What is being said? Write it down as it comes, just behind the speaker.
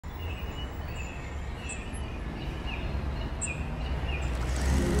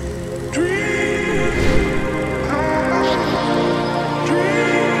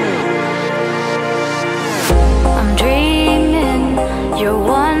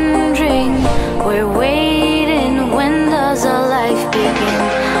We're waiting, when does our life begin?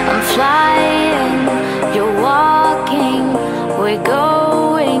 I'm flying, you're walking, we're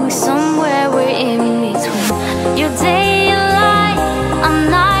going somewhere, we're in between. Your daylight, our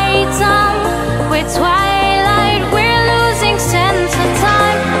nighttime, we're twilight, we're losing sense of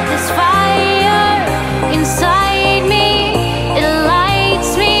time. This fire inside me, it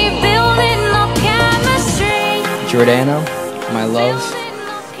lights me, building up chemistry. Jordanna, my love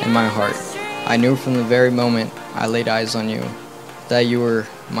and my heart, I knew from the very moment I laid eyes on you that you were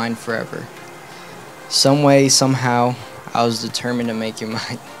mine forever. Some way, somehow, I was determined to make you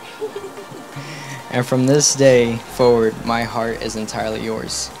mine. And from this day forward, my heart is entirely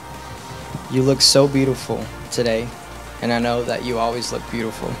yours. You look so beautiful today, and I know that you always look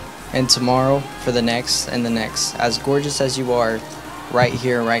beautiful. And tomorrow, for the next and the next, as gorgeous as you are, right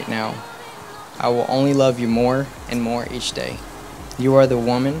here, right now, I will only love you more and more each day. You are the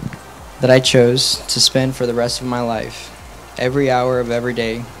woman that I chose to spend for the rest of my life. Every hour of every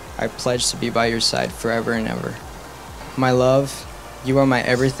day, I pledge to be by your side forever and ever. My love, you are my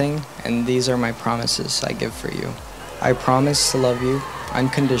everything, and these are my promises I give for you. I promise to love you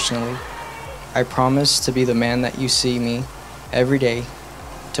unconditionally. I promise to be the man that you see me every day,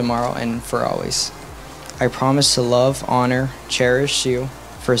 tomorrow, and for always. I promise to love, honor, cherish you,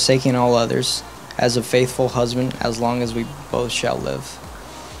 forsaking all others, as a faithful husband as long as we both shall live.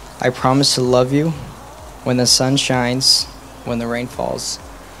 I promise to love you when the sun shines, when the rain falls,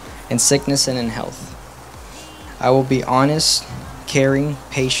 in sickness and in health. I will be honest, caring,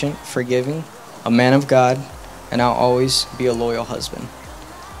 patient, forgiving, a man of God, and I'll always be a loyal husband.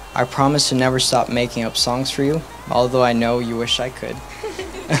 I promise to never stop making up songs for you, although I know you wish I could.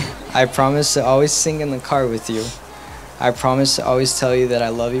 I promise to always sing in the car with you. I promise to always tell you that I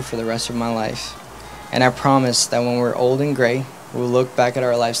love you for the rest of my life. And I promise that when we're old and gray, we'll look back at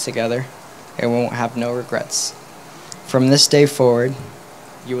our lives together and we won't have no regrets. From this day forward,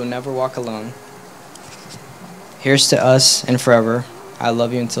 you will never walk alone. Here's to us and forever. I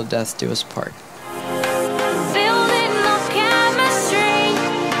love you until death do us part.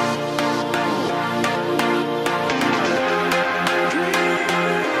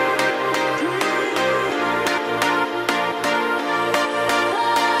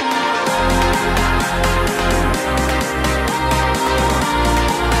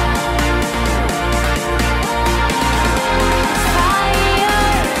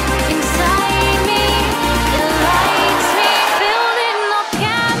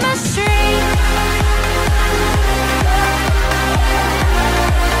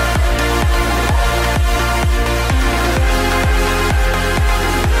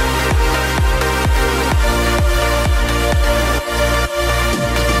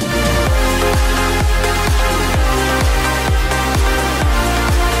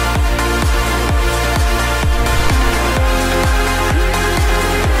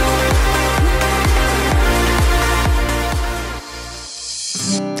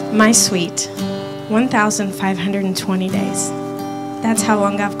 My sweet, 1,520 days. That's how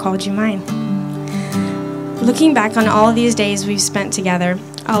long I've called you mine. Looking back on all these days we've spent together,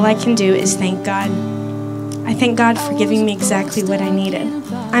 all I can do is thank God. I thank God for giving me exactly what I needed.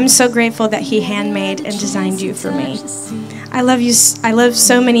 I'm so grateful that He handmade and designed you for me. I love you. I love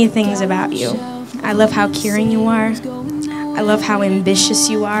so many things about you. I love how caring you are. I love how ambitious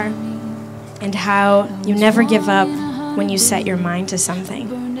you are, and how you never give up when you set your mind to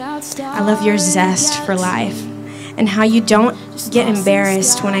something. I love your zest for life, and how you don't get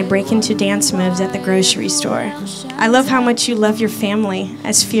embarrassed when I break into dance moves at the grocery store. I love how much you love your family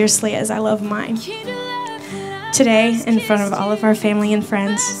as fiercely as I love mine. Today, in front of all of our family and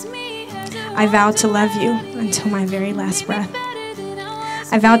friends, I vow to love you until my very last breath.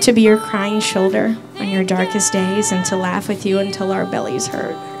 I vow to be your crying shoulder on your darkest days and to laugh with you until our bellies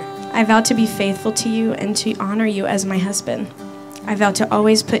hurt. I vow to be faithful to you and to honor you as my husband. I vow to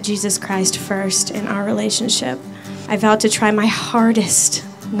always put Jesus Christ first in our relationship. I vow to try my hardest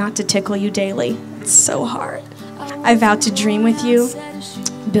not to tickle you daily. It's so hard. I vow to dream with you,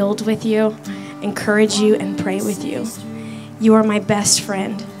 build with you, encourage you, and pray with you. You are my best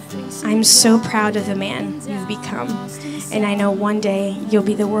friend. I'm so proud of the man you've become, and I know one day you'll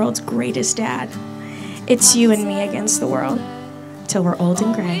be the world's greatest dad. It's you and me against the world, till we're old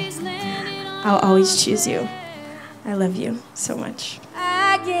and gray. I'll always choose you. I love you so much.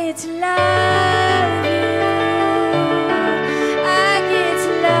 I get to love you. I get to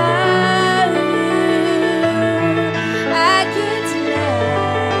love you. I get to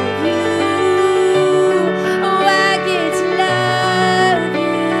love you. Oh, I get to love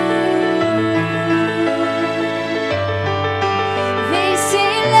you. They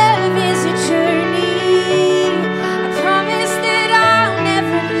say love is a journey.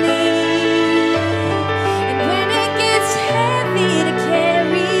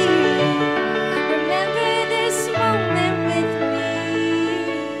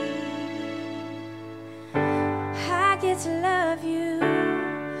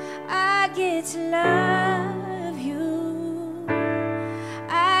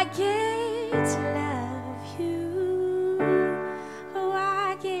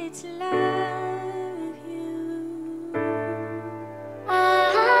 to love